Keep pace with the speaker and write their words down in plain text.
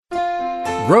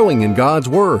growing in God's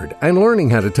Word, and learning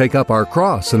how to take up our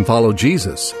cross and follow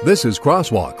Jesus. This is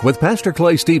Crosswalk with Pastor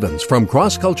Clay Stevens from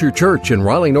Cross Culture Church in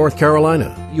Raleigh, North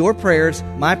Carolina. Your prayers,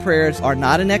 my prayers, are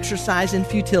not an exercise in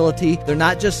futility. They're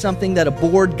not just something that a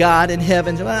bored God in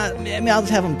heaven, I'll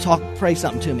just have him pray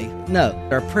something to me. No,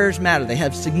 our prayers matter. They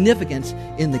have significance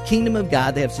in the kingdom of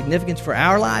God. They have significance for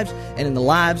our lives and in the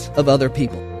lives of other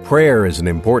people. Prayer is an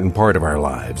important part of our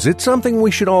lives. It's something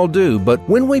we should all do, but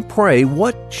when we pray,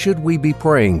 what should we be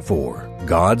praying for?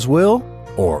 God's will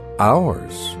or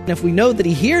ours? If we know that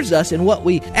He hears us in what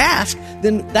we ask,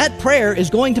 then that prayer is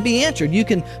going to be answered. You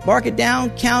can mark it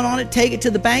down, count on it, take it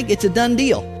to the bank. It's a done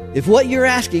deal. If what you're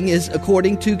asking is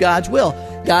according to God's will,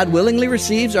 God willingly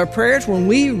receives our prayers when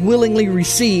we willingly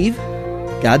receive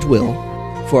God's will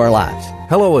for our lives.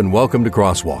 Hello and welcome to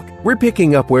Crosswalk. We're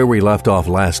picking up where we left off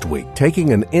last week,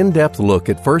 taking an in-depth look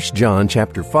at 1 John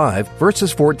chapter 5,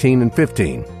 verses 14 and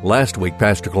 15. Last week,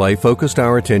 Pastor Clay focused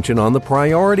our attention on the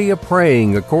priority of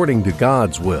praying according to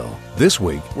God's will. This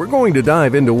week, we're going to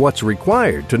dive into what's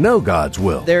required to know God's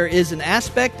will. There is an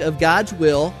aspect of God's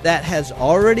will that has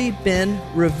already been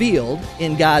revealed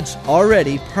in God's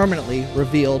already permanently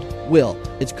revealed will.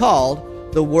 It's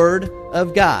called the Word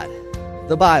of God,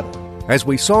 the Bible. As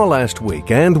we saw last week,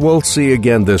 and we'll see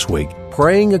again this week,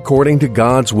 praying according to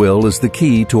God's will is the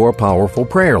key to our powerful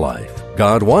prayer life.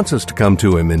 God wants us to come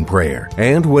to Him in prayer,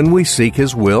 and when we seek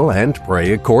His will and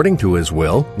pray according to His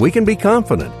will, we can be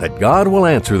confident that God will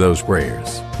answer those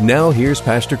prayers. Now here's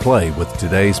Pastor Clay with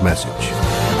today's message.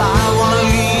 I want to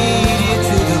lead you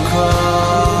to the cross.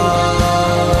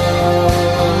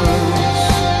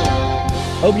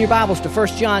 Open your Bibles to 1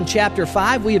 John chapter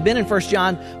 5. We have been in 1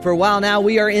 John for a while now.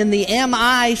 We are in the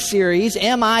MI series,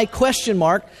 MI question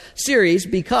mark series,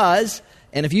 because,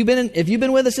 and if you've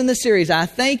been with us in this series, I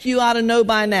think you ought to know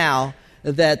by now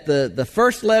that the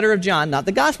first letter of John, not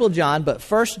the Gospel of John, but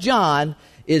 1 John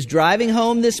is driving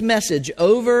home this message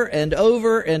over and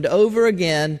over and over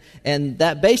again, and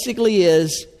that basically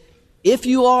is, if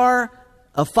you are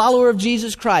a follower of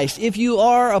Jesus Christ, if you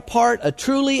are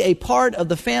truly a part of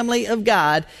the family of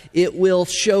God, it will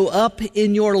show up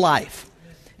in your life.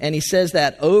 And he says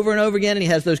that over and over again, and he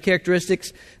has those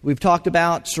characteristics we've talked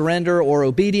about: surrender or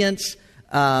obedience,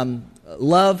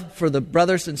 love for the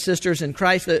brothers and sisters in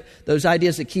Christ, those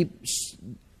ideas that keep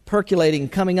percolating,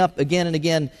 coming up again and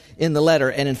again in the letter.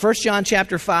 And in 1 John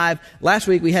chapter 5, last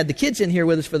week we had the kids in here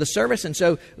with us for the service, and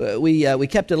so we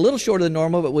kept it a little shorter than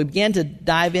normal, but we began to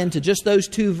dive into just those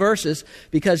two verses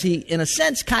because he, in a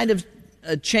sense, kind of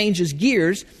changes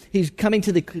gears. He's coming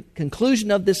to the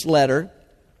conclusion of this letter.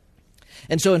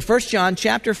 And so in 1 John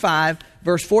chapter 5,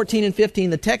 verse 14 and 15,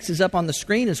 the text is up on the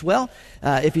screen as well,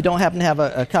 if you don't happen to have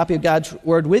a copy of God's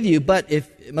Word with you. But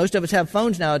if most of us have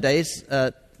phones nowadays,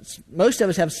 most of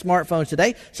us have smartphones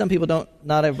today. Some people don't.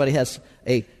 Not everybody has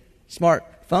a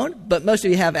smartphone, but most of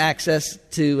you have access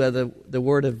to the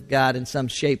Word of God in some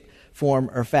shape, form,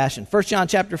 or fashion. 1 John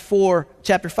chapter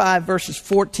 5, verses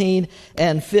 14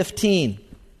 and 15.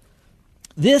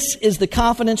 This is the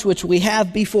confidence which we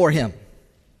have before Him.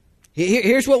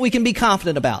 Here's what we can be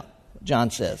confident about, John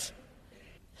says.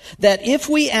 That if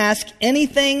we ask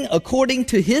anything according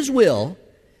to His will,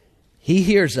 He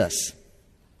hears us.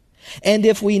 And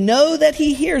if we know that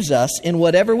He hears us in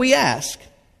whatever we ask,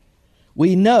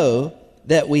 we know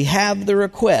that we have the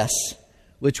requests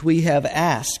which we have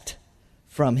asked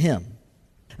from Him.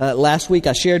 Last week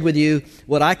I shared with you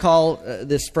what I call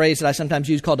this phrase that I sometimes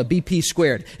use called a BP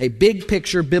squared, a big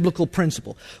picture biblical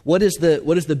principle. What is the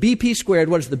BP squared?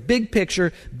 What is the big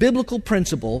picture biblical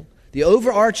principle? The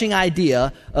overarching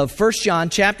idea of 1 John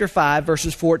chapter 5,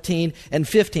 verses 14 and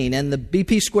 15. And the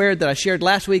BP squared that I shared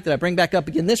last week, that I bring back up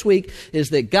again this week, is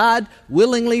that God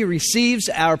willingly receives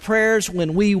our prayers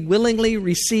when we willingly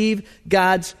receive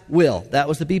God's will. That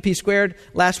was the BP squared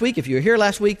last week. If you were here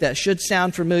last week, that should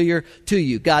sound familiar to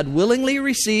you. God willingly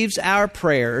receives our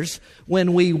prayers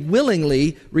when we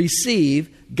willingly receive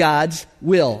God's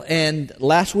will. And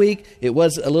last week, it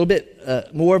was a little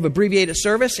bit more of an abbreviated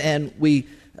service, and we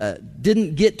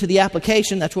didn't get to the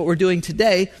application. That's what we're doing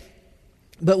today.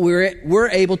 But we're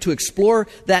able to explore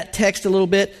that text a little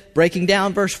bit, breaking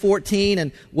down verse 14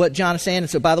 and what John is saying. And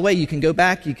so, by the way, you can go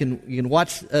back. You can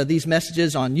watch these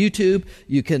messages on YouTube.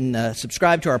 You can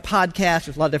subscribe to our podcast.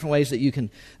 There's a lot of different ways that you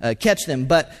can catch them.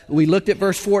 But we looked at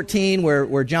verse 14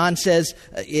 where John says,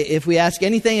 if we ask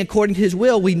anything according to His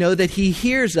will, we know that He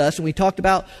hears us. And we talked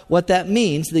about what that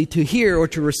means, to hear or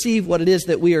to receive what it is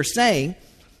that we are saying.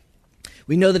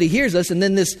 We know that he hears us, and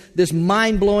then this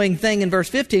mind-blowing thing in verse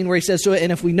 15 where he says, "So,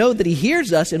 and if we know that he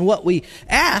hears us in what we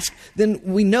ask, then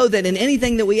we know that in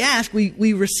anything that we ask,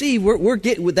 we receive.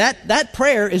 That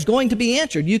prayer is going to be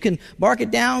answered. You can mark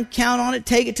it down, count on it,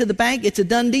 take it to the bank. It's a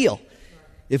done deal.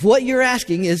 If what you're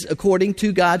asking is according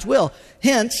to God's will.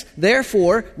 Hence,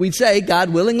 therefore, we'd say God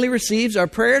willingly receives our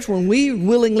prayers when we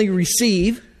willingly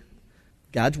receive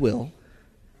God's will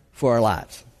for our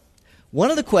lives." One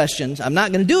of the questions, I'm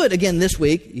not going to do it again this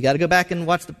week. You got to go back and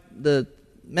watch the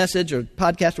message or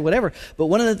podcast or whatever. But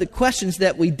one of the questions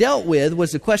that we dealt with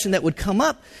was the question that would come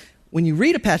up when you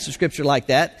read a passage of Scripture like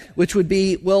that, which would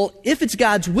be, well, if it's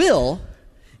God's will,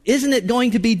 isn't it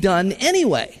going to be done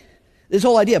anyway? This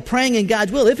whole idea of praying in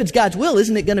God's will, if it's God's will,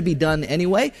 isn't it going to be done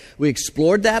anyway? We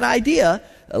explored that idea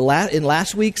in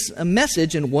last week's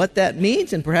message and what that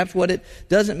means and perhaps what it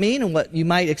doesn't mean and what you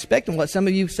might expect and what some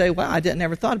of you say, wow, I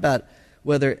never thought about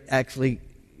whether actually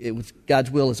it was God's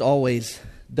will is always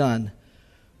done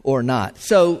or not.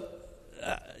 So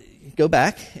go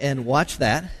back and watch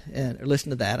that or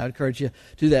listen to that. I would encourage you to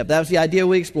do that. But that was the idea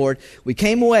we explored. We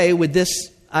came away with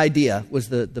this idea, was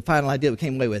the final idea we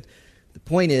came away with. The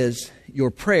point is,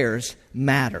 your prayers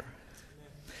matter.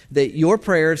 That your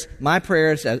prayers, my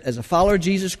prayers as a follower of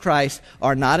Jesus Christ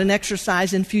are not an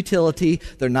exercise in futility.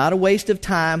 They're not a waste of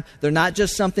time. They're not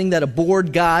just something that a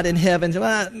bored God in heaven,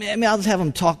 well, I'll just have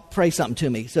them pray something to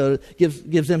me. So it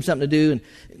gives them something to do. And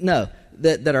no,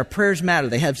 that our prayers matter.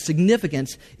 They have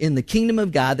significance in the kingdom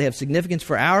of God. They have significance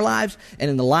for our lives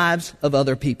and in the lives of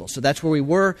other people. So that's where we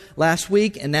were last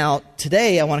week. And now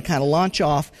today I want to kind of launch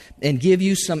off and give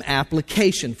you some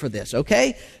application for this,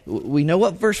 okay? We know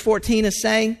what verse 14 is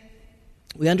saying.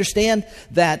 We understand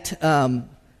that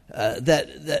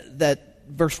that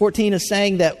verse 14 is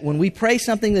saying that when we pray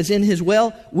something that's in His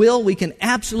will, we can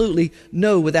absolutely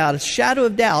know without a shadow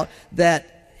of doubt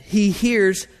that He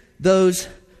hears those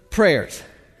prayers.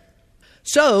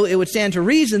 So it would stand to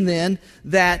reason then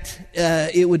that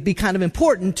it would be kind of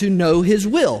important to know His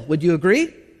will. Would you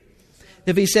agree?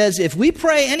 If He says, if we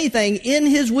pray anything in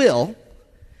His will,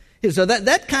 so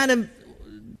that kind of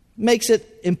makes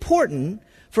it important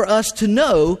for us to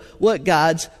know what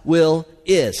God's will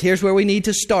is. Here's where we need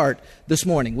to start this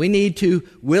morning. We need to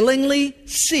willingly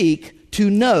seek to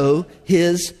know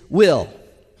His will.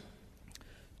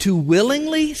 To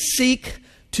willingly seek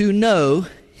to know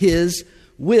His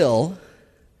will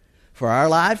for our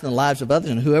lives and the lives of others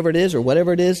and whoever it is or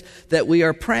whatever it is that we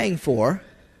are praying for.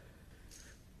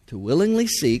 To willingly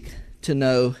seek to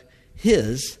know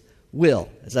His will.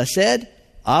 As I said,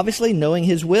 obviously, knowing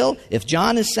His will, if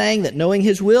John is saying that knowing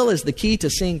His will is the key to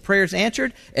seeing prayers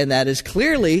answered, and that is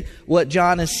clearly what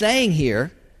John is saying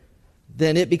here,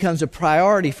 then it becomes a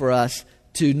priority for us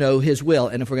to know His will.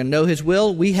 And if we're going to know His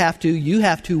will, you have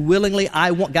to willingly,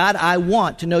 I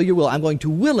want to know your will. I'm going to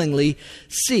willingly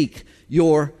seek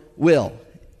your will.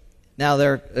 Now,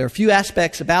 there are a few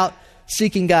aspects about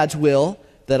seeking God's will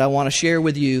that I want to share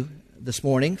with you this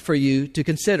morning for you to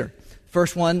consider.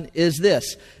 First one is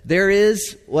this. There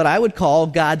is what I would call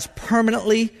God's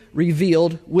permanently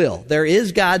revealed will. There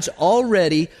is God's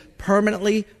already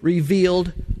permanently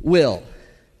revealed will.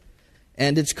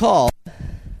 And it's called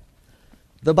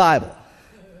the Bible.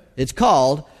 It's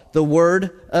called the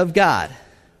Word of God.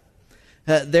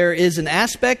 There is an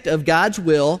aspect of God's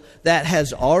will that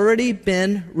has already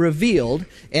been revealed.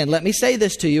 And let me say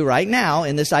this to you right now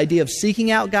in this idea of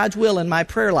seeking out God's will in my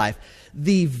prayer life.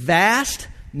 The vast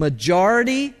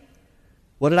majority,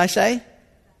 what did I say?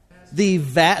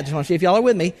 I just want to see if y'all are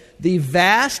with me. The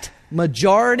vast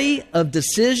majority of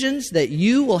decisions that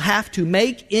you will have to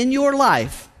make in your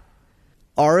life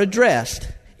are addressed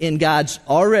in God's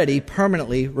already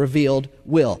permanently revealed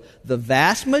will. The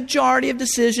vast majority of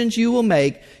decisions you will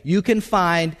make, you can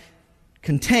find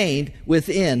contained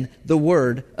within the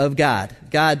Word of God.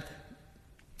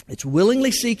 It's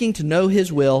willingly seeking to know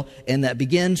His will, and that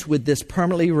begins with this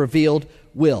permanently revealed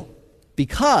will.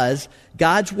 Because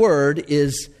God's Word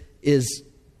is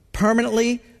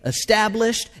permanently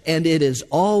established, and it is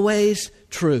always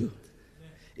true.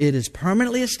 It is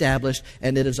permanently established,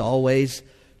 and it is always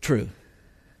true.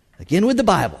 Again with the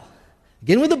Bible.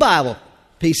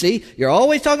 PC. You're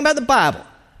always talking about the Bible.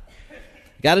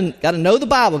 Got to know the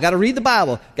Bible. Got to read the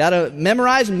Bible. Got to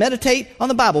memorize and meditate on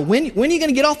the Bible. When are you going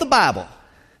to get off the Bible?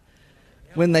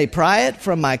 When they pry it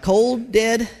from my cold,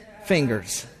 dead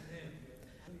fingers.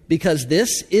 Because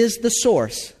this is the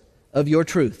source of your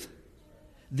truth.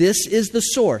 This is the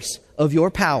source of your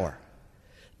power.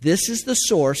 This is the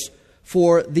source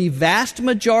for the vast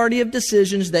majority of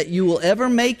decisions that you will ever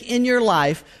make in your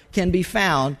life can be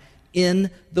found in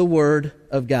the Word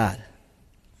of God.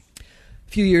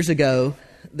 few years ago,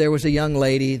 there was a young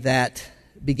lady that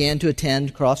began to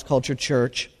attend Cross Culture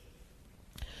Church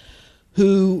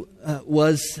who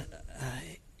was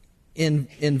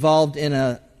involved in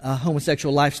a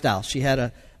homosexual lifestyle. She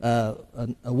had a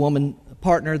woman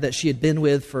partner that she had been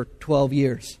with for 12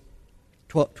 years.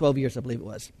 12 years, I believe it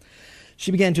was.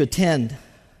 She began to attend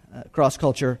Cross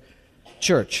Culture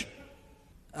Church.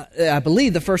 I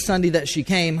believe the first Sunday that she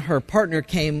came, her partner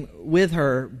came with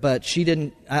her, but she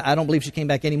didn't. I don't believe she came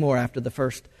back anymore after the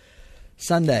first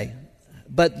Sunday.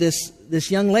 But this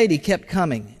young lady kept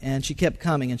coming, and she kept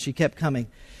coming, and she kept coming.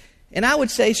 And I would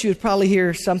say she was probably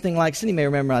here something like, Cindy may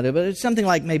remember out there, but it's something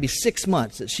like maybe 6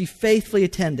 months that she faithfully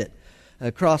attended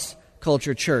Cross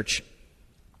Culture Church.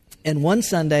 And one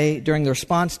Sunday, during the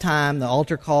response time, the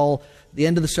altar call, the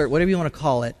end of the service, whatever you want to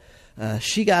call it,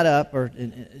 she got up, or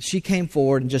she came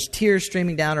forward, and just tears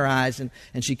streaming down her eyes, and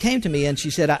she came to me, and she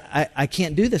said, I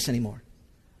can't do this anymore.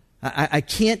 I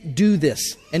can't do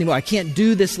this anymore. I can't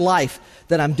do this life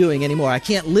that I'm doing anymore. I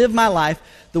can't live my life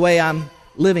the way I'm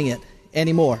living it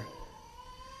anymore.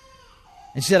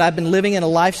 And she said, I've been living in a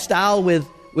lifestyle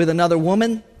with another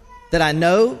woman that I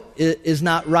know is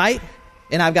not right,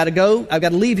 and I've got to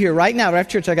leave here right now, right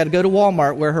after church. I got to go to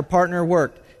Walmart where her partner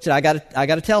worked. She said, I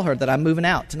got to tell her that I'm moving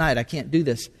out tonight. I can't do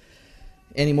this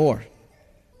anymore.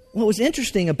 What was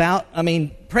interesting about,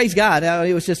 praise God,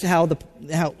 it was just how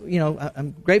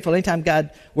I'm grateful anytime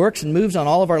God works and moves on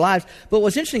all of our lives. But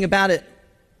what's interesting about it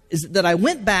is that I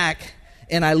went back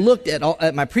and I looked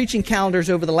at my preaching calendars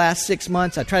over the last 6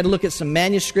 months. I tried to look at some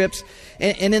manuscripts.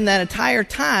 And in that entire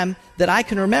time that I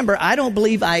can remember, I don't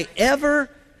believe I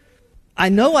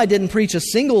know I didn't preach a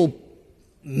single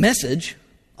message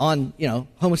on,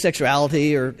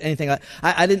 homosexuality or anything like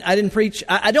that. I didn't preach.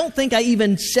 I don't think I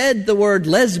even said the word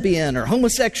lesbian or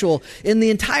homosexual in the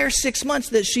entire 6 months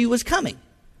that she was coming.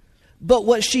 But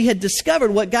what she had discovered,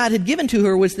 what God had given to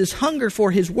her, was this hunger for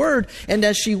His Word. And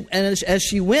as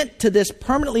she went to this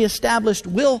permanently established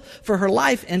will for her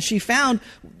life, and she found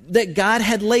that God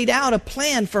had laid out a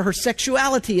plan for her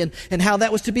sexuality and how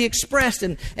that was to be expressed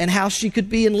and how she could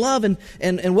be in love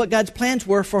and what God's plans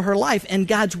were for her life. And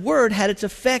God's Word had its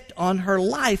effect on her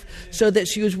life so that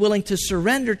she was willing to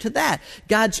surrender to that.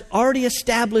 God's already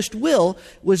established will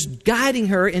was guiding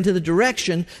her into the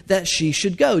direction that she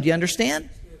should go. Do you understand?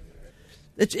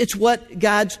 It's what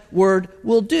God's Word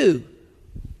will do.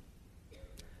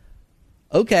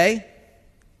 Okay.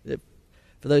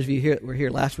 For those of you who were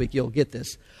here last week, you'll get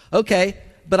this. Okay,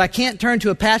 but I can't turn to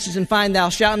a passage and find thou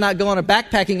shalt not go on a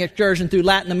backpacking excursion through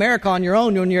Latin America on your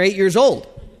own when you're 8 years old.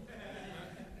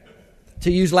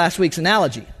 To use last week's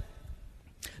analogy.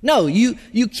 No, you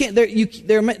can't.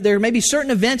 There may be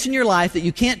certain events in your life that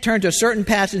you can't turn to a certain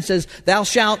passage and says, thou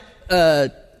shalt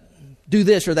do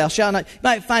this or thou shalt not. You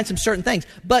might find some certain things.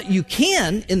 But you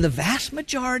can, in the vast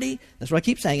majority, that's what I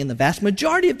keep saying, in the vast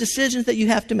majority of decisions that you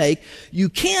have to make, you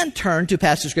can turn to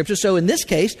passages of Scripture. So in this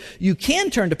case, you can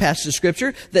turn to passages of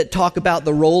Scripture that talk about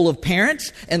the role of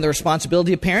parents and the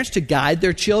responsibility of parents to guide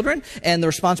their children and the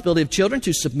responsibility of children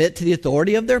to submit to the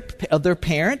authority of their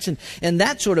parents and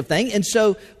that sort of thing. And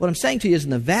so what I'm saying to you is in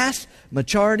the vast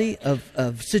majority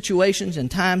of situations and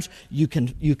times, you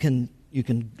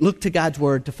can look to God's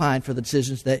Word to find for the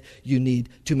decisions that you need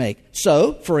to make.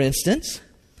 So, for instance,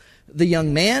 the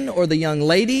young man or the young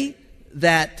lady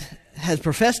that has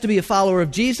professed to be a follower of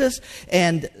Jesus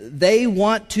and they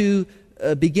want to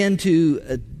begin to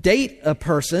date a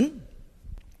person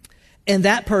and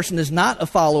that person is not a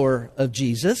follower of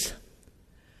Jesus,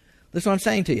 that's what I'm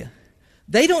saying to you.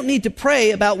 They don't need to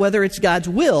pray about whether it's God's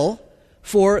will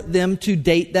for them to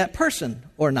date that person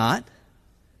or not.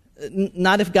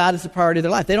 Not if God is the priority of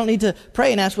their life. They don't need to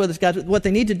pray and ask whether it's God. What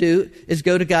they need to do is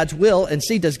go to God's will and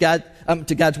see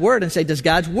to God's Word and say, does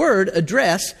God's Word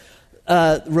address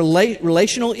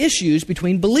relational issues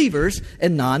between believers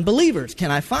and non-believers?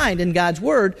 Can I find in God's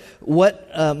Word what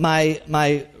my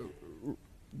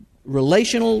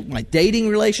dating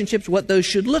relationships, what those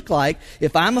should look like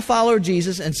if I'm a follower of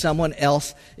Jesus and someone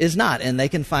else is not? And they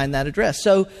can find that address.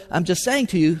 So I'm just saying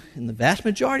to you, in the vast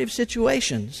majority of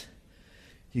situations,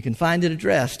 you can find it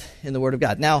addressed in the Word of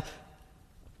God. Now,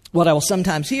 what I will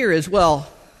sometimes hear is,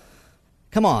 well,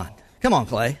 come on,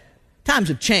 Clay. Times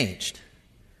have changed.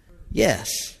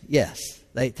 Yes.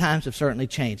 Times have certainly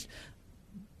changed.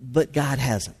 But God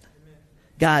hasn't.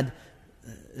 God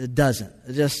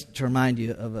doesn't. Just to remind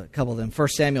you of a couple of them. 1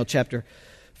 Samuel chapter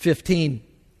 15.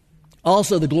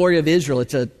 Also the glory of Israel.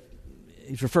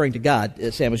 He's referring to God.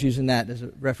 Samuel's using that as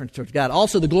a reference towards God.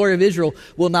 Also, the glory of Israel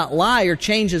will not lie or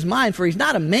change his mind, for he's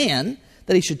not a man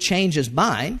that he should change his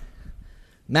mind.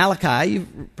 Malachi,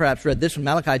 you've perhaps read this one,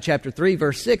 Malachi chapter 3,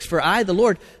 verse 6, "For I, the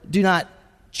Lord, do not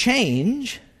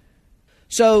change."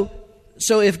 So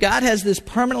if God has this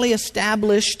permanently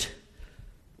established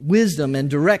wisdom and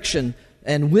direction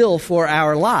and will for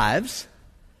our lives,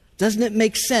 doesn't it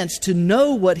make sense to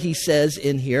know what he says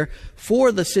in here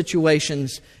for the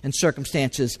situations and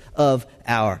circumstances of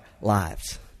our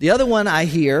lives? The other one I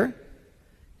hear,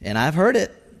 and I've heard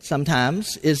it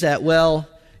sometimes, is that, well,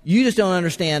 you just don't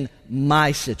understand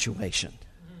my situation.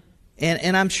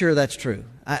 And I'm sure that's true.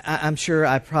 I'm sure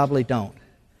I probably don't.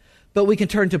 But we can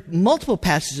turn to multiple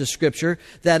passages of Scripture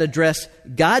that address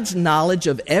God's knowledge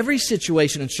of every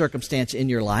situation and circumstance in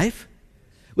your life.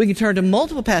 We can turn to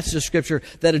multiple passages of Scripture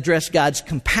that address God's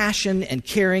compassion and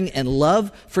caring and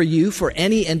love for you for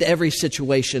any and every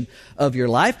situation of your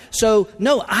life. So,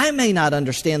 no, I may not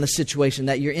understand the situation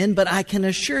that you're in, but I can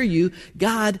assure you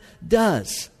God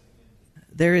does.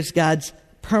 There is God's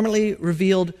permanently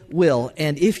revealed will.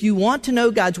 And if you want to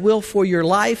know God's will for your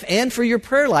life and for your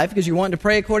prayer life, because you're wanting to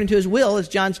pray according to His will, as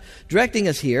John's directing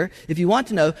us here, if you want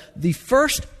to know, the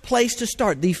first place to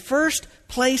start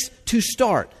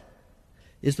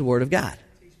is the Word of God.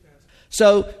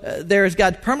 So there is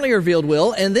God's permanently revealed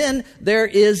will, and then there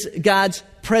is God's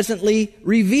presently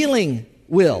revealing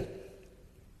will.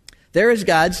 There is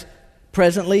God's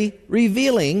presently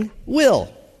revealing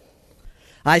will.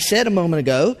 I said a moment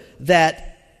ago that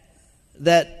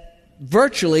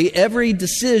virtually every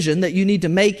decision that you need to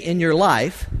make in your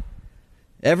life,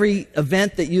 every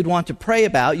event that you'd want to pray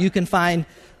about, you can find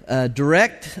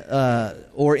direct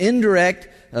or indirect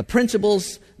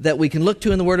principles that we can look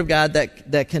to in the Word of God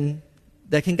that can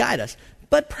guide us.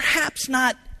 But perhaps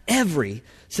not every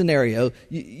scenario.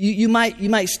 You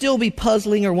might still be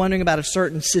puzzling or wondering about a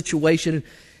certain situation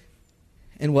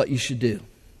and what you should do.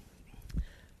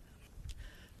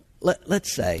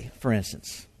 Let's say, for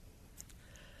instance,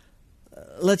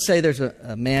 let's say there's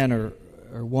a man or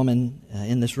woman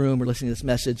in this room or listening to this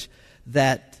message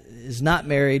that is not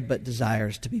married but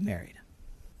desires to be married.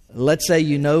 Let's say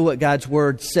you know what God's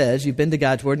Word says. You've been to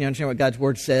God's Word and you understand what God's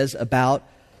Word says about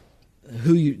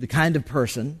the kind of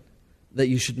person that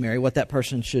you should marry, what that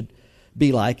person should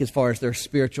be like as far as their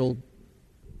spiritual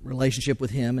relationship with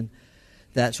Him and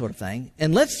that sort of thing.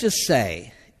 And let's just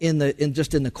say in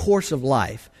the course of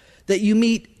life that you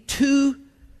meet two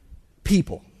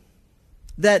people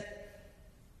that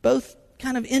both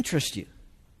kind of interest you.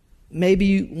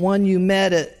 Maybe one you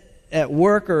met at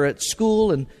work or at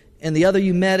school, and the other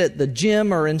you met at the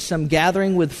gym or in some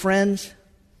gathering with friends.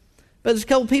 But there's a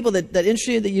couple people that interest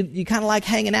you, that you kind of like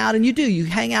hanging out, and you do. You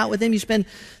hang out with them, you spend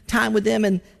time with them,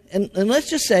 and let's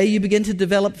just say you begin to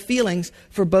develop feelings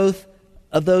for both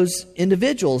of those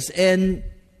individuals. And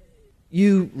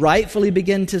you rightfully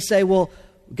begin to say, well,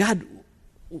 God,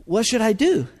 what should I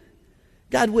do?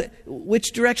 God,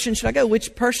 which direction should I go?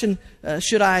 Which person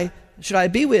should I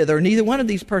be with? Or neither one of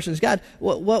these persons. God,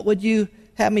 what would you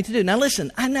have me to do? Now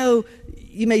listen, I know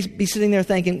you may be sitting there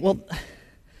thinking, well,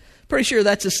 pretty sure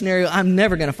that's a scenario I'm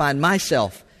never going to find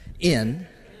myself in.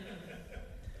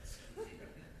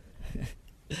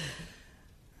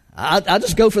 I'll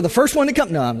just go for the first one to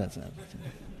come. No, I'm not.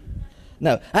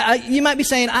 No, you might be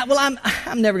saying, I'm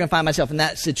never going to find myself in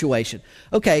that situation.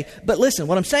 Okay, but listen,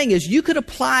 what I'm saying is you could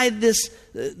apply this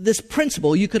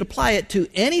principle, you could apply it to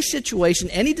any situation,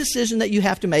 any decision that you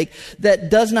have to make that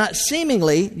does not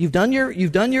seemingly, you've done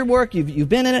your work, you've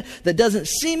been in it, that doesn't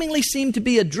seemingly seem to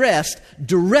be addressed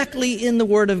directly in the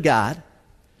Word of God.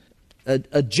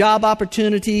 A job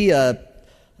opportunity, a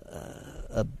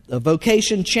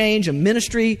vocation change, a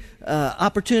ministry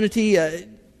opportunity,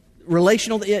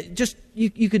 relational, just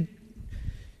you could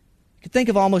think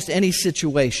of almost any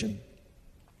situation.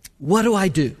 What do I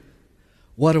do?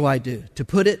 What do I do? To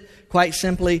put it quite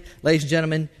simply, ladies and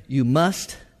gentlemen, you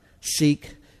must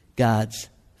seek God's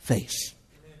face.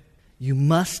 You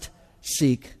must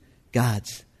seek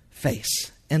God's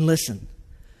face. And listen,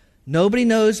 nobody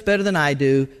knows better than I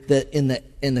do that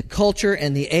in the culture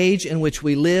and the age in which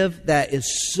we live, that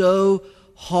is so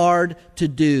hard to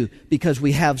do because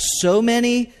we have so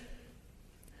many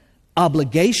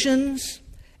obligations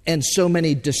and so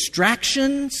many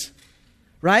distractions,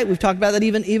 right? We've talked about that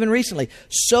even recently.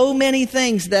 So many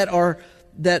things that are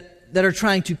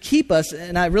trying to keep us,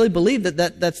 and I really believe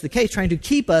that's the case, trying to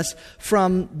keep us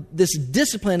from this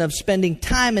discipline of spending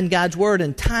time in God's Word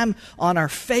and time on our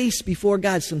face before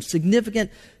God, some significant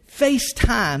face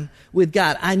time with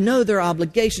God. I know there are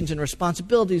obligations and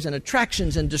responsibilities and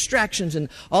attractions and distractions and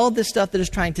all of this stuff that is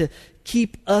trying to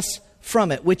keep us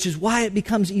from it, which is why it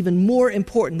becomes even more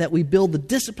important that we build the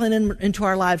discipline into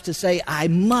our lives to say, I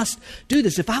must do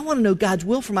this. If I want to know God's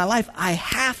will for my life, I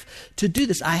have to do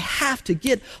this. I have to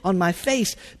get on my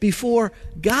face before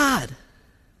God.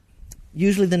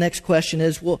 Usually the next question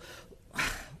is, well,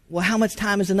 how much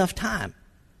time is enough time?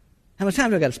 How much time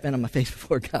do I got to spend on my face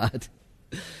before God?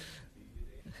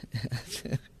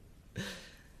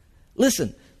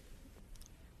 Listen,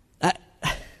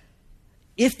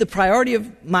 if the priority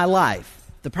of my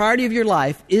life, the priority of your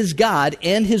life is God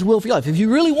and His will for your life, if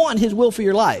you really want His will for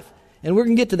your life, and we're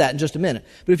going to get to that in just a minute,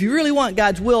 but if you really want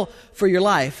God's will for your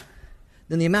life,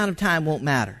 then the amount of time won't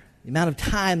matter. The amount of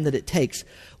time that it takes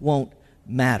won't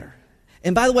matter.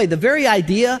 And by the way, the very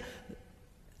idea,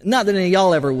 not that any of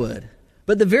y'all ever would,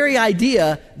 but the very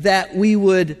idea that we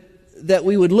would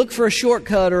look for a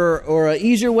shortcut or an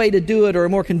easier way to do it or a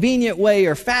more convenient way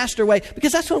or faster way,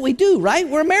 because that's what we do, right?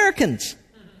 We're Americans.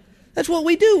 That's what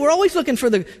we do. We're always looking for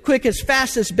the quickest,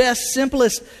 fastest, best,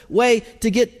 simplest way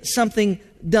to get something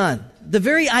done. The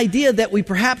very idea that we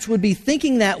perhaps would be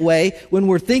thinking that way when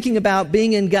we're thinking about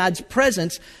being in God's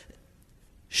presence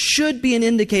should be an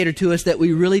indicator to us that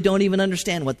we really don't even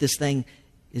understand what this thing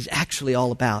is actually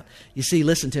all about. You see,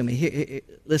 listen to me. Here,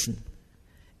 listen.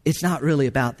 It's not really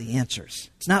about the answers.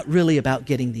 It's not really about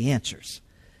getting the answers.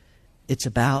 It's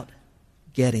about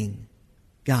getting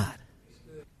God.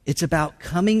 It's about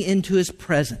coming into His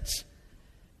presence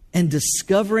and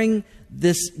discovering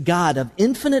this God of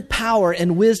infinite power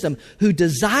and wisdom who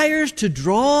desires to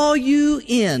draw you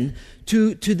in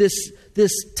to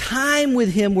this time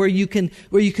with Him where you can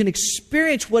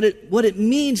experience what it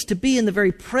means to be in the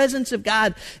very presence of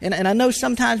God. And I know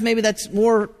sometimes maybe that's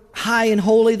more high and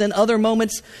holy than other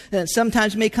moments, and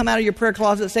sometimes may come out of your prayer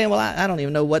closet saying, well, I don't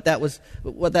even know what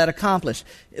that accomplished.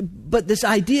 But this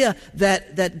idea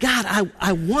that God,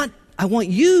 I want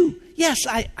you. Yes,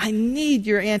 I need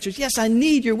your answers. Yes, I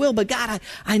need your will, but God,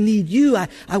 I need you.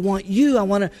 I want you. I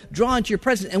want to draw into your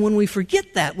presence. And when we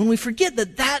forget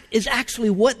that that is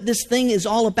actually what this thing is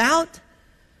all about,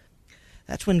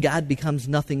 that's when God becomes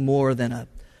nothing more than a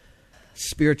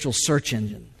spiritual search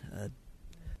engine,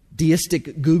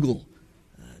 deistic Google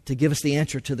to give us the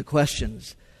answer to the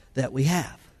questions that we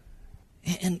have.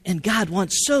 And God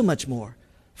wants so much more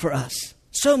for us,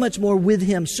 so much more with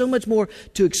Him, so much more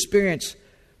to experience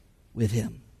with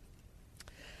Him.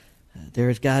 There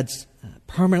is God's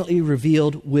permanently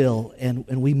revealed will, and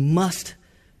we must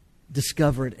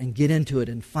discover it and get into it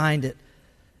and find it.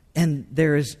 And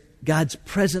there is God's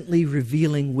presently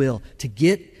revealing will to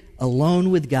get alone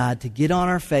with God, to get on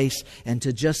our face and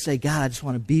to just say, God, I just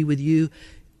want to be with you.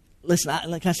 Listen,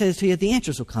 can I say this to you? The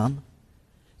answers will come.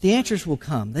 The answers will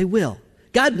come. They will.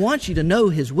 God wants you to know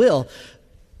His will,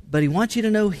 but He wants you to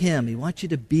know Him. He wants you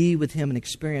to be with Him and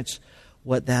experience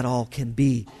what that all can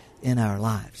be in our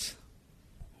lives.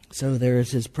 So there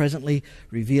is His presently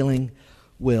revealing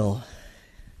will.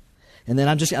 And then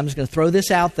I'm just going to throw this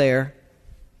out there.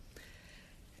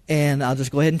 And I'll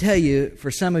just go ahead and tell you,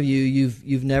 for some of you,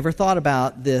 you've never thought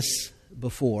about this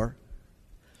before.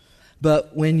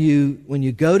 But when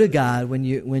you go to God, when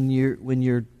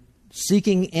you're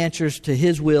seeking answers to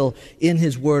His will in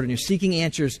His Word, and you're seeking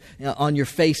answers on your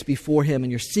face before Him,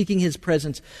 and you're seeking His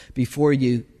presence before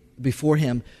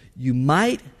Him, you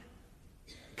might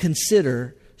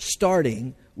consider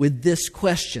starting with this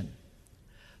question: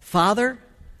 Father,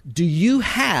 do you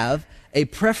have a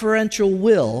preferential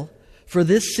will for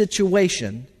this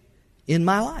situation in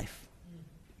my life?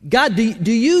 God, do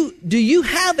you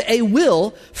have a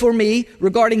will for me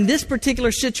regarding this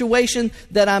particular situation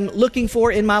that I'm looking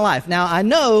for in my life? Now, I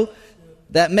know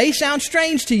that may sound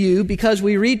strange to you because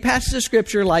we read passages of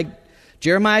Scripture like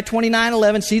Jeremiah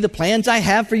 29:11, see the plans I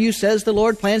have for you, says the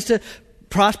Lord, plans to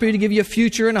prosper you, to give you a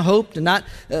future and a hope, to not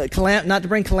to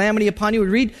bring calamity upon you. We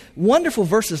read wonderful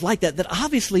verses like that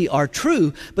obviously are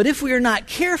true, but if we are not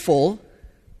careful,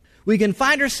 we can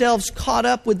find ourselves caught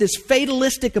up with this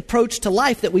fatalistic approach to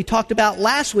life that we talked about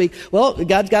last week. Well,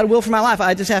 God's got a will for my life.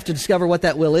 I just have to discover what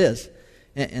that will is.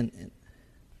 And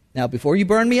now, before you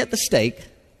burn me at the stake,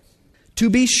 to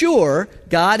be sure,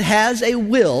 God has a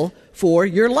will for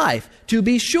your life. To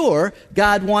be sure,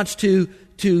 God wants to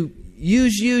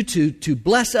use you to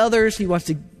bless others. He wants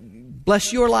to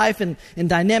bless your life in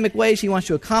dynamic ways. He wants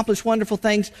to accomplish wonderful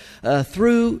things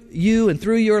through you and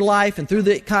through your life and through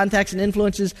the contacts and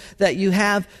influences that you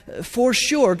have. For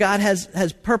sure, God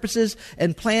has purposes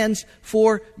and plans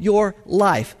for your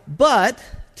life. But,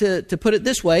 to put it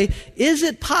this way, is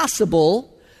it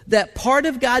possible that part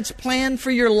of God's plan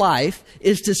for your life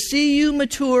is to see you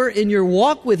mature in your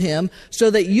walk with Him so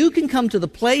that you can come to the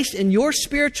place in your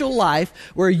spiritual life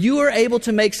where you are able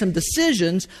to make some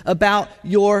decisions about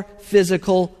your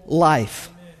physical life.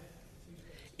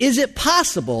 Is it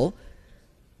possible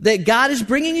that God is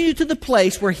bringing you to the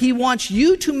place where He wants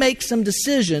you to make some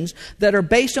decisions that are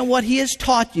based on what He has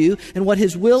taught you and what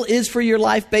His will is for your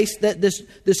life, based that this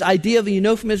idea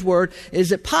of from His Word?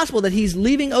 Is it possible that He's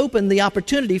leaving open the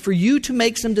opportunity for you to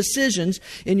make some decisions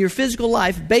in your physical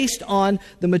life based on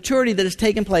the maturity that has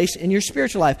taken place in your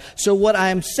spiritual life? So what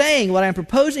I'm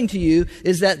proposing to you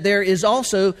is that there is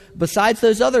also, besides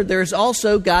there is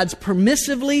also God's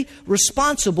permissively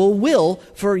responsible will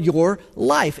for your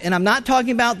life. And I'm not talking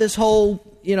about this whole,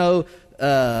 you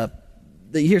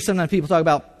hear sometimes people talk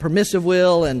about permissive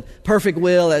will and perfect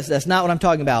will. That's not what I'm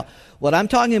talking about. What I'm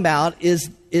talking about is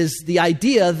the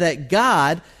idea that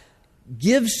God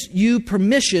gives you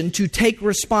permission to take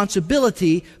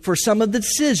responsibility for some of the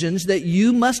decisions that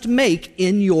you must make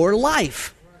in your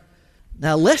life.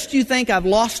 Now, lest you think I've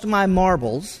lost my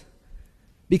marbles,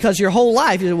 because your whole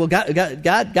life,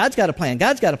 God's got a plan.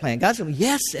 God's got a plan.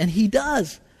 Yes, and He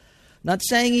does. I'm not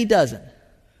saying He doesn't.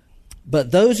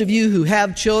 But those of you who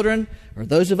have children, or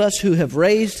those of us who have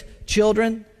raised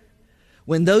children,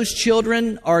 when those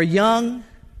children are young,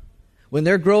 when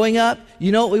they're growing up,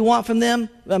 you know what we want from them?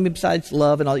 Besides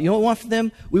love and all, you know what we want from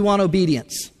them? We want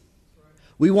obedience.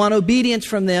 We want obedience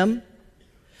from them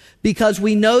because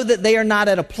we know that they are not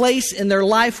at a place in their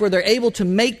life where they're able to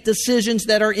make decisions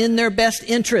that are in their best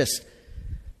interest.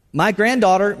 My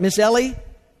granddaughter, Miss Ellie,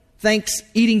 thinks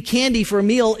eating candy for a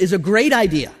meal is a great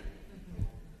idea.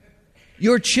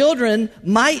 Your children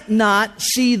might not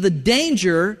see the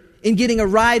danger in getting a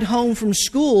ride home from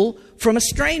school from a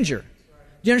stranger.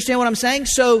 Do you understand what I'm saying?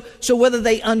 So whether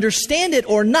they understand it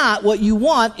or not, what you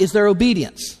want is their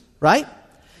obedience, right?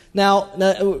 Now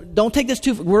don't take this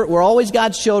too far. We're always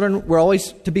God's children. We're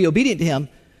always to be obedient to Him.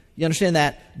 You understand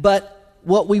that? But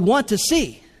what we want to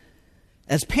see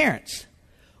as parents,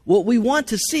 what we want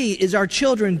to see is our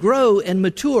children grow and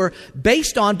mature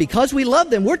based on, because we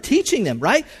love them, we're teaching them,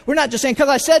 right? We're not just saying, because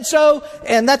I said so,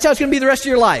 and that's how it's going to be the rest of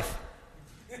your life.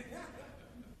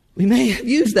 We may have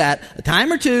used that a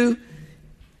time or two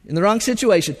in the wrong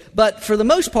situation. But for the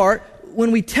most part,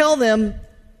 when we tell them,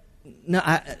 no,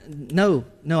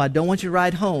 I don't want you to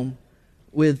ride home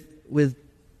with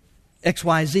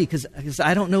XYZ, because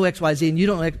I don't know XYZ and you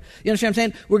don't know. You understand what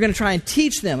I'm saying? We're going to try and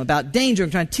teach them about danger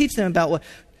and try and teach them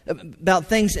about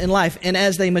things in life. And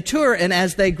as they mature and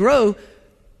as they grow,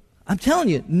 I'm telling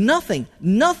you, nothing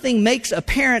makes a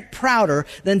parent prouder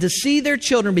than to see their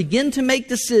children begin to make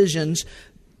decisions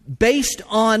based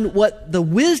on what the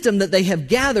wisdom that they have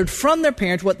gathered from their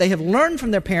parents, what they have learned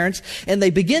from their parents, and they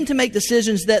begin to make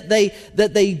decisions that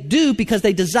they do because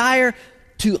they desire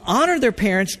to honor their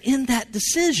parents in that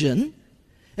decision,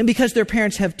 and because their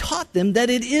parents have taught them that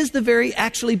it is the very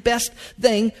actually best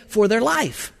thing for their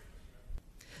life.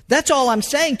 That's all I'm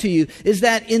saying to you, is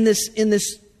that in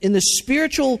this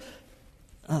spiritual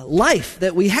life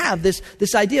that we have,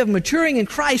 this idea of maturing in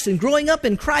Christ and growing up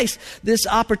in Christ, this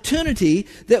opportunity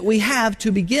that we have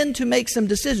to begin to make some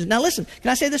decisions. Now listen,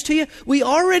 can I say this to you? We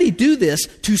already do this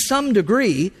to some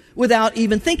degree without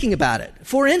even thinking about it.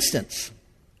 For instance,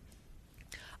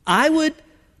 I would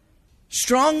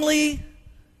strongly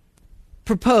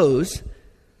propose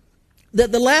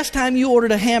that the last time you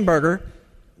ordered a hamburger,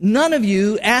 none of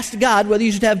you asked God whether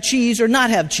you should have cheese or not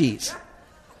have cheese.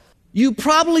 You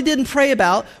probably didn't pray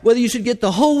about whether you should get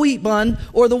the whole wheat bun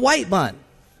or the white bun.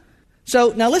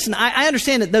 So now listen, I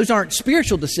understand that those aren't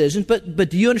spiritual decisions, but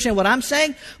do you understand what I'm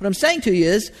saying? What I'm saying to you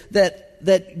is that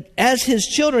as His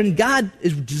children, God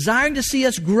is desiring to see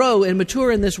us grow and mature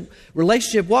in this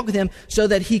relationship, walk with Him, so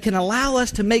that He can allow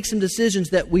us to make some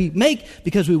decisions that we make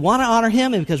because we want to honor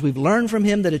Him and because we've learned from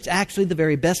Him that it's actually the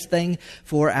very best thing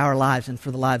for our lives and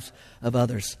for the lives of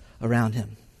others around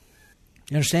Him.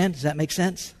 You understand? Does that make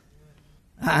sense?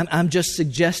 I'm just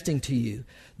suggesting to you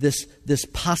this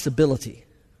possibility.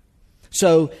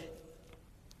 So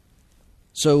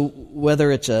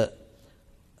whether it's a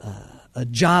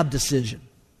job decision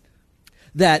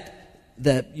that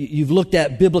you've looked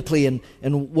at biblically and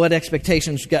what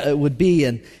expectations would be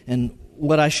and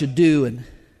what I should do, and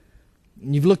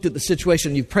you've looked at the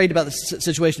situation, you've prayed about the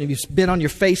situation, you've been on your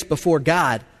face before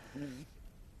God.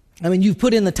 I mean, you've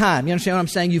put in the time. You understand what I'm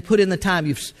saying? You've put in the time.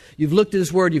 You've looked at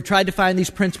His Word. You've tried to find these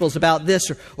principles about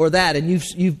this or that, and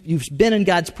you've been in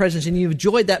God's presence and you've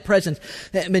enjoyed that presence.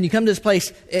 And then you come to this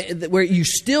place where you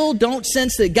still don't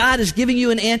sense that God is giving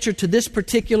you an answer to this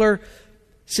particular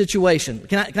situation.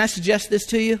 Can I suggest this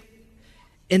to you?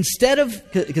 instead of,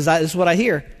 because this is what I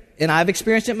hear, and I've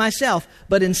experienced it myself,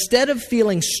 but instead of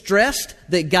feeling stressed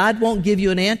that God won't give you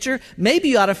an answer, maybe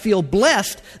you ought to feel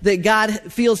blessed that God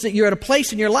feels that you're at a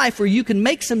place in your life where you can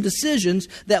make some decisions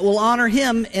that will honor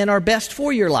Him and are best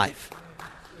for your life.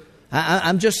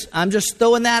 I'm just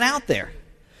throwing that out there.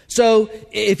 So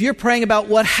if you're praying about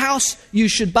what house you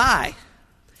should buy,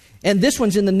 and this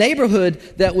one's in the neighborhood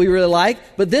that we really like,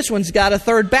 but this one's got a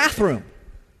third bathroom.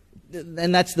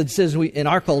 And that's the decision in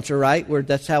our culture, right? Where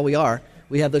that's how we are.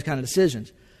 We have those kind of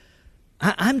decisions.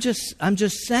 I'm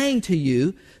just saying to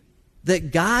you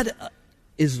that God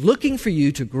is looking for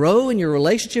you to grow in your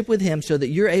relationship with Him so that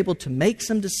you're able to make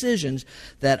some decisions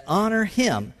that honor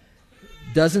Him.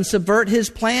 Doesn't subvert His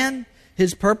plan,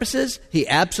 His purposes.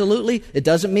 It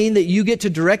doesn't mean that you get to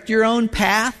direct your own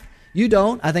path. You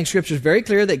don't. I think Scripture is very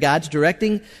clear that God's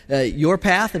directing your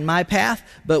path and my path,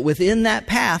 but within that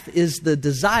path is the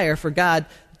desire for God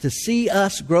to see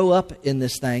us grow up in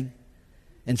this thing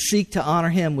and seek to honor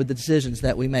Him with the decisions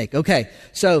that we make. Okay,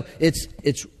 so it's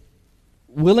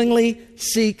willingly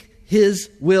seek His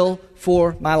will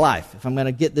for my life. If I'm going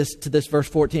to get this to this verse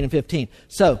 14 and 15.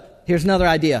 So here's another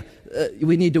idea.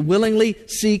 We need to willingly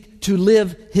seek to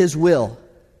live His will.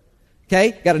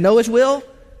 Okay, got to know His will?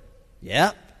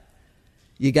 Yeah.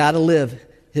 You got to live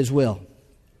His will.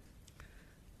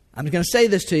 I'm going to say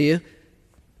this to you.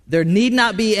 There need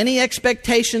not be any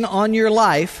expectation on your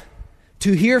life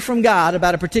to hear from God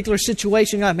about a particular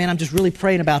situation. Oh, man, I'm just really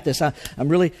praying about this. I'm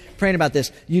really praying about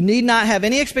this. You need not have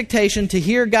any expectation to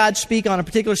hear God speak on a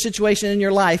particular situation in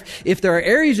your life if there are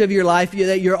areas of your life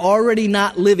that you're already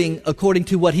not living according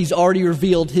to what He's already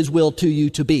revealed His will to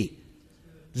you to be.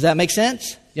 Does that make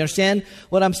sense? You understand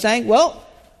what I'm saying? Well,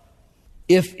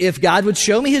 if God would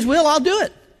show me His will, I'll do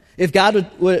it. If God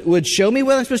would show me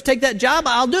when I'm supposed to take that job,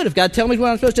 I'll do it. If God tells me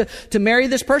when I'm supposed to marry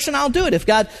this person, I'll do it. If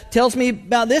God tells me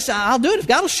about this, I'll do it. If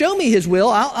God will show me His will,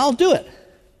 I'll do it.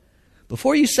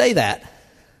 Before you say that,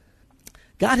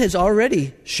 God has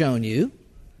already shown you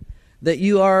that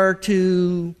you are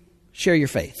to share your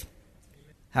faith.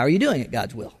 How are you doing at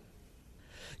God's will?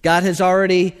 God has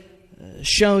already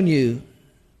shown you,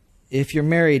 if you're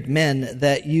married men,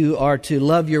 that you are to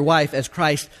love your wife as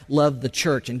Christ loved the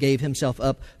church and gave Himself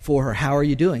up for her. How are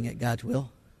you doing at God's will?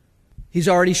 He's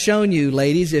already shown you,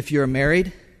 ladies, if you're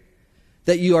married,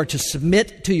 that you are to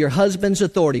submit to your husband's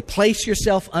authority. Place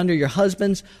yourself under your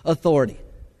husband's authority.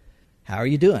 How are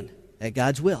you doing at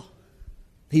God's will?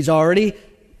 He's already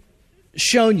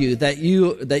shown you that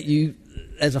you,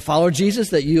 as a follower of Jesus,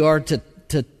 that you are to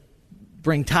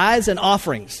bring tithes and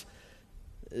offerings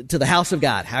to the house of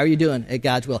God. How are you doing at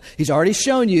God's will? He's already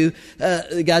shown you,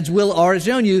 God's will already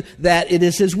shown you that it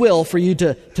is His will for you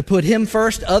to put Him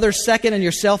first, others second, and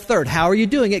yourself third. How are you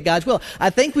doing at God's will? I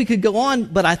think we could go on,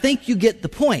 but I think you get the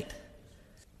point.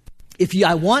 If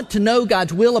I want to know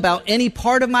God's will about any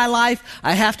part of my life,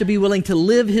 I have to be willing to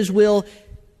live His will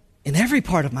in every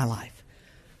part of my life.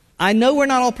 I know we're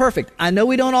not all perfect. I know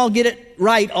we don't all get it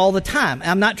right all the time.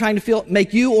 I'm not trying to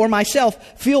make you or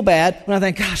myself feel bad when I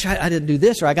think, gosh, I didn't do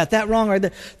this, or I got that wrong, or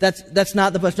that's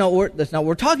not what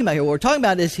we're talking about here. What we're talking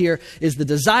about is the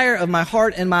desire of my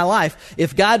heart and my life.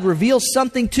 If God reveals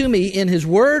something to me in His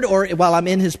Word or while I'm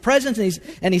in His presence,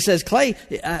 and He says, Clay,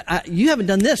 you haven't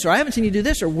done this, or I haven't seen you do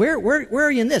this, or where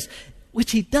are you in this?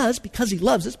 Which He does because He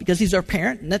loves us, because He's our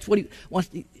parent, and that's what He wants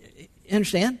to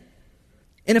understand.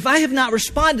 And if I have not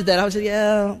responded to that, I would say,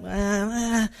 yeah.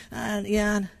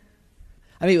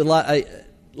 I meet with a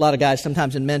lot of guys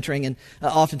sometimes in mentoring, and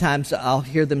oftentimes I'll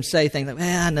hear them say things like,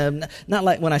 no, not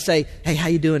like when I say, hey, how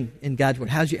you doing in God's Word?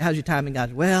 How's your time in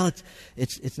God's Word? Well,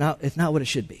 it's not what it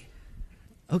should be.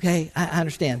 Okay, I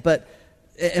understand. But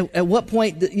at what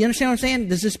point, you understand what I'm saying?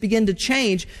 Does this begin to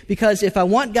change? Because if I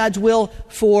want God's will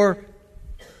for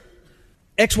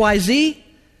XYZ,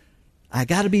 I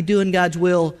got to be doing God's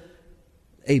will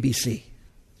ABC.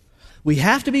 We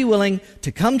have to be willing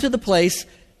to come to the place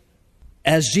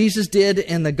as Jesus did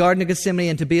in the Garden of Gethsemane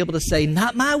and to be able to say,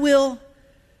 not my will,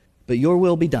 but your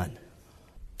will be done.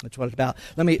 That's what it's about.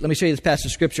 Let me show you this passage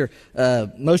of Scripture.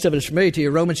 Most of it is familiar to you.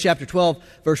 Romans chapter 12,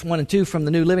 verse 1 and 2 from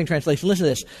the New Living Translation. Listen to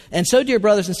this. And so, dear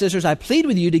brothers and sisters, I plead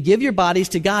with you to give your bodies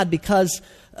to God because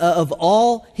of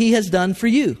all He has done for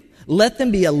you. Let them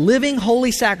be a living,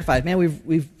 holy sacrifice. Man,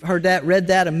 we've heard that, read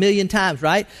that a million times,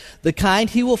 right? The kind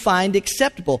He will find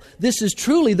acceptable. This is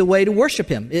truly the way to worship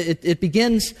Him. It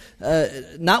begins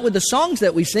not with the songs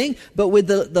that we sing, but with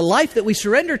the life that we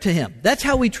surrender to Him. That's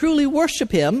how we truly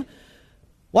worship Him.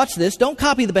 Watch this. Don't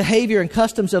copy the behavior and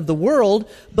customs of the world,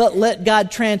 but let God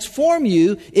transform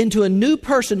you into a new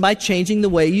person by changing the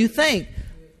way you think.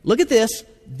 Look at this.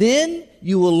 Then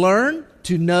you will learn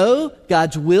to know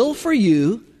God's will for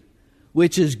you,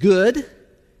 which is good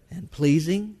and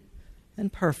pleasing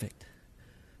and perfect.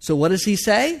 So what does he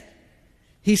say?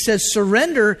 He says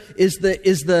surrender is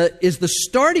the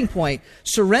starting point.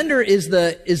 Surrender is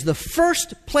the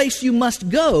first place you must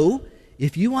go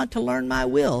if you want to learn my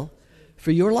will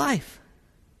for your life.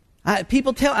 I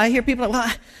hear people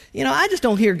like, well, I just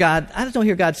don't hear God. I just don't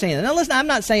hear God saying that. Now listen, I'm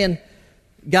not saying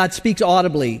God speaks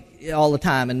audibly all the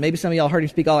time, and maybe some of y'all heard him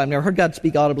speak audibly. I've never heard God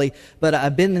speak audibly, but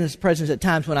I've been in his presence at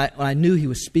times when I knew he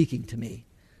was speaking to me.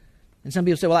 And some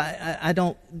people say, well, I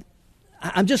don't.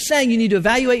 I'm just saying you need to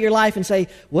evaluate your life and say,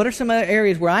 what are some other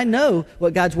areas where I know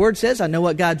what God's Word says, I know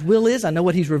what God's will is, I know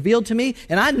what He's revealed to me,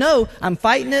 and I know I'm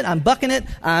fighting it, I'm bucking it,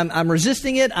 I'm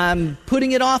resisting it, I'm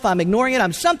putting it off, I'm ignoring it,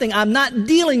 I'm not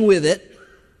dealing with it.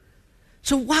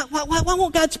 So why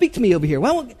won't God speak to me over here?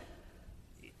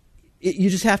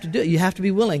 You just have to do it. You have to be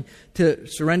willing to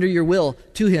surrender your will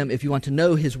to Him if you want to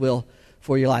know His will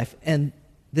for your life. And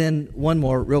then one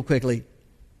more real quickly.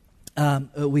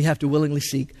 We have to willingly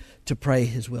seek to pray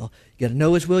His will. You got to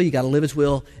know His will, you got to live His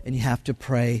will, and you have to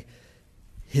pray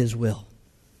His will.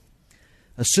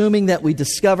 Assuming that we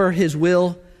discover His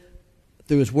will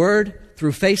through His Word,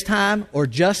 through FaceTime, or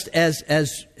just as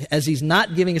He's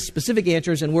not giving us specific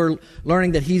answers and we're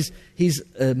learning that He's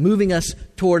moving us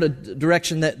toward a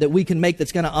direction that we can make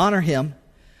that's going to honor Him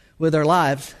with our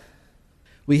lives,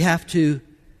 we have to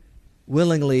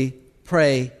willingly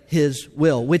pray His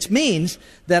will, which means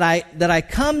that I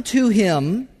come to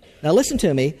Him. Now listen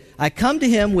to me. I come to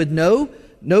Him with no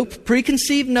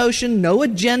preconceived notion, no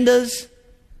agendas,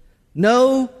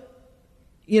 no,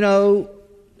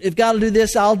 if God will do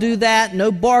this, I'll do that,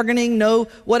 no bargaining, no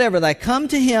whatever. I come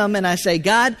to Him and I say,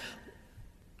 God,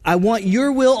 I want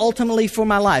your will ultimately for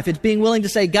my life. It's being willing to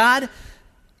say, God,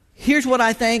 here's what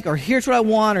I think, or here's what I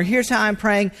want, or here's how I'm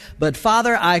praying. But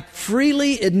Father, I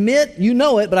freely admit, you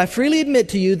know it, but I freely admit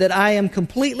to you that I am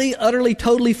completely, utterly,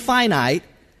 totally finite,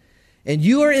 and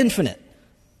you are infinite.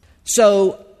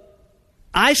 So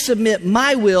I submit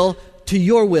my will to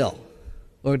your will.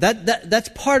 Lord, that's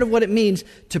part of what it means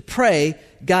to pray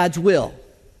God's will.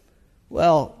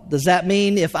 Well, does that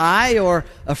mean if I or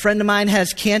a friend of mine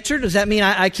has cancer, does that mean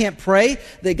I can't pray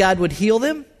that God would heal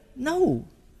them? No,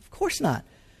 of course not.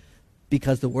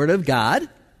 Because the Word of God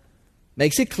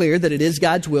makes it clear that it is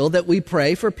God's will that we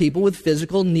pray for people with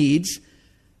physical needs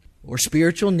or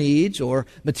spiritual needs or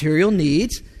material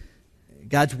needs.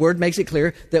 God's Word makes it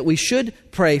clear that we should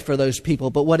pray for those people.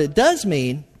 But what it does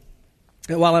mean,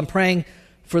 that while I'm praying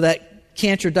for that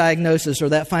cancer diagnosis or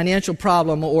that financial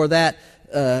problem or that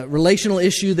relational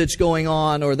issue that's going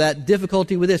on or that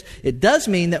difficulty with this, it does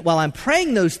mean that while I'm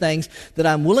praying those things, that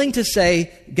I'm willing to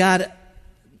say, God,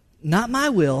 not my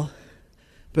will,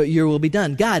 but your will be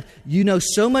done. God, you know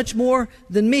so much more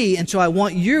than me, and so I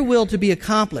want your will to be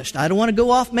accomplished. I don't want to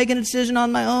go off making a decision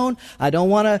on my own. I don't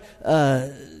want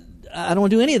to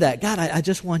do any of that. God, I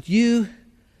just want you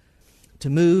to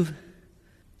move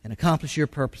and accomplish your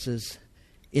purposes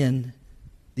in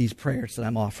these prayers that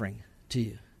I'm offering to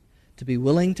you. To be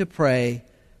willing to pray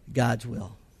God's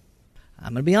will.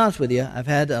 I'm going to be honest with you. I've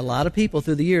had a lot of people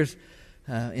through the years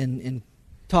in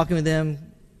talking with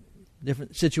them,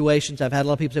 different situations. I've had a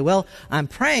lot of people say, well, I'm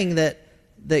praying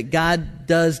that God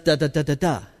does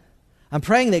da-da-da-da-da. I'm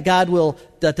praying that God will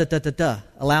da-da-da-da-da.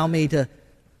 Allow me to...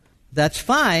 That's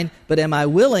fine, but am I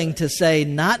willing to say,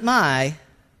 not my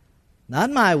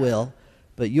will,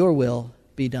 but your will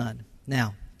be done?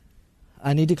 Now,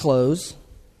 I need to close.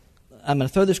 I'm going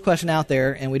to throw this question out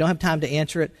there, and we don't have time to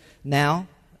answer it now,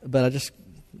 but I just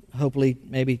hopefully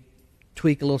maybe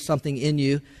tweak a little something in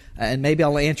you, and maybe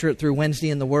I'll answer it through Wednesday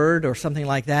in the Word or something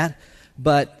like that.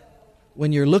 But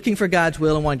when you're looking for God's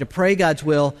will and wanting to pray God's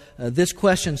will, this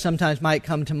question sometimes might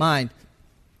come to mind.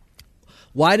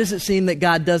 Why does it seem that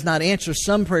God does not answer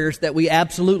some prayers that we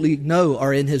absolutely know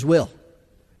are in His will?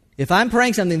 If I'm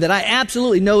praying something that I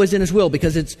absolutely know is in His will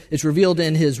because it's revealed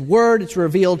in His Word, it's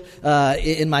revealed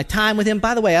in my time with Him.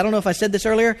 By the way, I don't know if I said this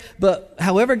earlier, but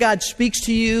however God speaks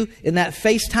to you in that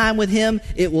FaceTime with Him,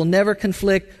 it will never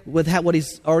conflict with what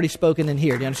He's already spoken in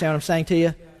here. Do you understand what I'm saying to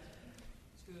you?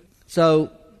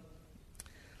 So,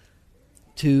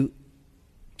 to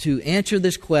answer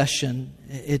this question,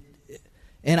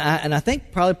 and I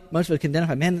think probably most of us can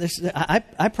identify, man,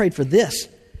 I prayed for this,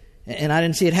 and I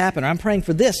didn't see it happen, or I'm praying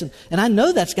for this, and I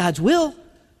know that's God's will.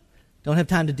 Don't have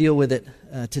time to deal with it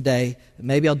today.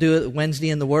 Maybe I'll do it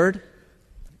Wednesday in the Word.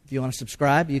 If you want to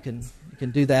subscribe, you can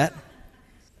do that.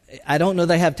 I don't know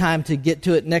that I have time to get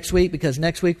to it next week, because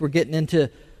next week we're getting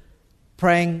into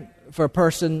praying for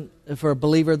a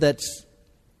believer that's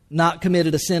not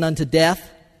committed a sin unto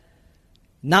death.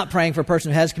 not praying for a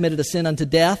person who has committed a sin unto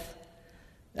death.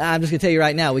 I'm just going to tell you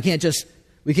right now, we can't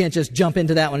just jump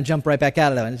into that one and jump right back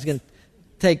out of that one. It's going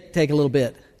to take a little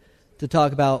bit to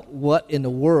talk about what in the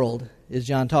world is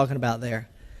John talking about there.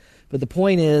 But the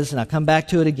point is, and I'll come back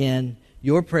to it again,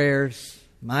 your prayers,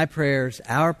 my prayers,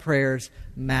 our prayers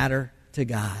matter to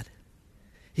God.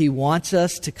 He wants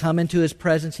us to come into His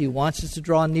presence. He wants us to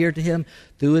draw near to Him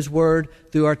through His Word,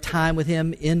 through our time with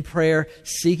Him in prayer,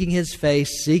 seeking His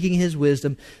face, seeking His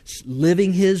wisdom,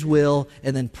 living His will,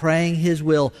 and then praying His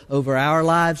will over our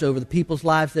lives, over the people's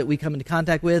lives that we come into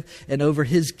contact with, and over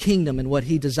His kingdom and what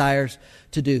He desires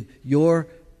to do. Your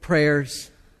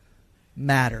prayers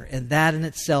matter, and that in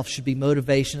itself should be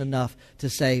motivation enough to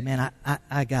say, man,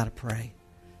 I got to pray.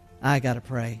 I got to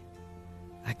pray.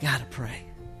 I got to pray.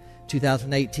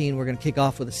 2018, we're going to kick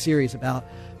off with a series about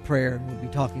prayer, and we'll be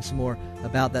talking some more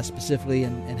about that specifically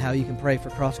and how you can pray for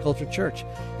Cross Culture Church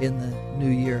in the new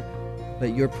year.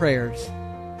 But your prayers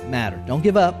matter. Don't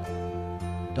give up.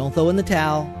 Don't throw in the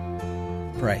towel.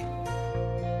 Pray.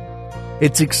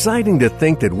 It's exciting to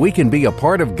think that we can be a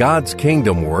part of God's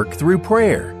kingdom work through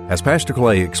prayer. As Pastor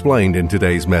Clay explained in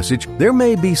today's message, there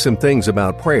may be some things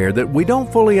about prayer that we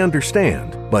don't fully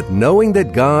understand, but knowing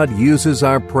that God uses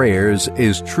our prayers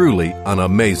is truly an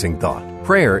amazing thought.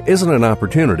 Prayer isn't an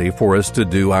opportunity for us to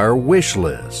do our wish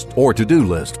list or to-do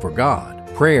list for God.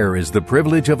 Prayer is the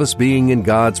privilege of us being in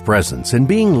God's presence and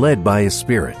being led by His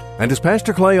Spirit. And as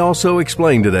Pastor Clay also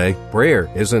explained today, prayer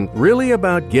isn't really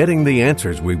about getting the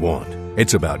answers we want.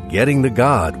 It's about getting the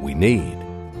God we need.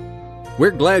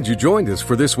 We're glad you joined us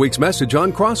for this week's message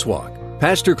on Crosswalk.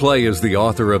 Pastor Clay is the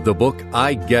author of the book,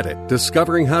 I Get It,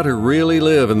 Discovering How to Really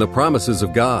Live in the Promises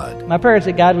of God. My prayer is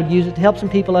that God would use it to help some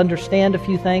people understand a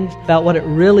few things about what it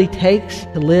really takes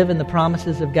to live in the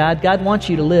promises of God. God wants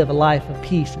you to live a life of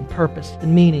peace and purpose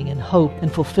and meaning and hope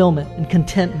and fulfillment and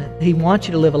contentment. He wants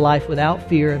you to live a life without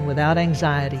fear and without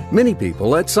anxiety. Many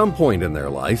people at some point in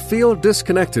their life feel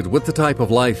disconnected with the type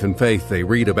of life and faith they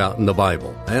read about in the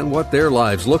Bible and what their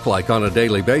lives look like on a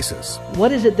daily basis.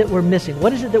 What is it that we're missing?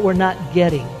 What is it that we're not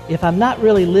getting? If I'm not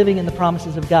really living in the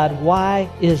promises of God, why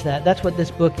is that? That's what this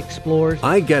book explores.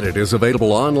 I Get It is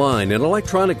available online in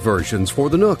electronic versions for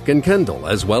the Nook and Kindle,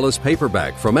 as well as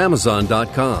paperback from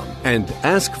Amazon.com. And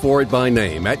ask for it by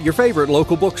name at your favorite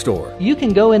local bookstore. You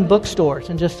can go in bookstores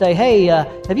and just say, hey,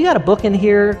 have you got a book in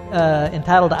here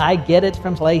entitled I Get It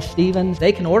from Clay Stevens?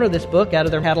 They can order this book out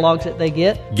of their catalogs that they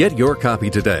get. Get your copy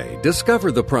today.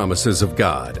 Discover the promises of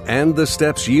God and the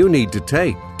steps you need to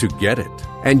take to get it.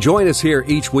 And join us here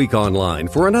each week online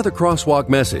for another Crosswalk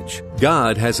message.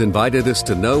 God has invited us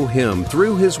to know Him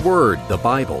through His Word, the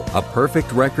Bible, a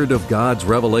perfect record of God's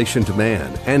revelation to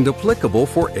man and applicable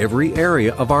for every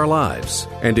area of our lives.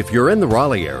 And if you're in the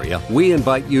Raleigh area, we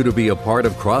invite you to be a part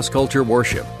of Cross Culture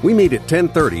Worship. We meet at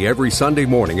 10:30 every Sunday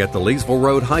morning at the Leesville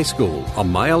Road High School, a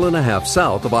mile and a half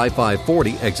south of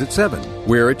I-540 Exit 7.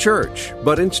 We're a church,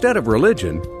 but instead of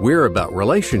religion, we're about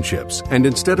relationships, and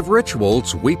instead of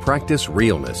rituals, we practice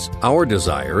realness. Our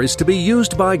desire is to be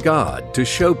used by God to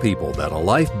show people that a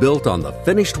life built on the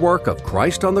finished work of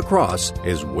Christ on the cross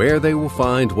is where they will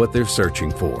find what they're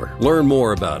searching for. Learn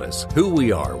more about us, who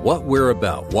we are, what we're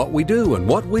about, what we do, and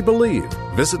what we believe.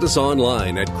 Visit us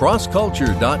online at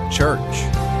crossculture.church.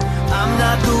 I'm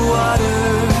not the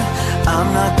water,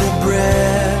 I'm not the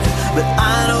bread, but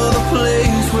I know the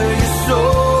place where your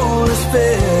soul is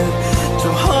fed.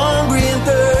 So hungry and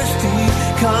thirsty,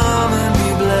 come and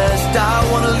be blessed.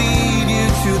 I want to lead you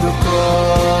to the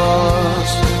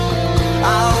cross.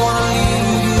 I want to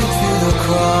lead you to the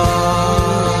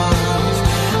cross.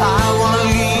 I want to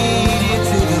lead you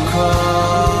to the cross.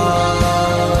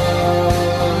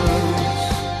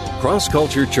 Cross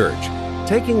Culture Church,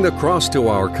 taking the cross to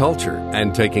our culture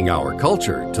and taking our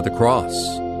culture to the cross.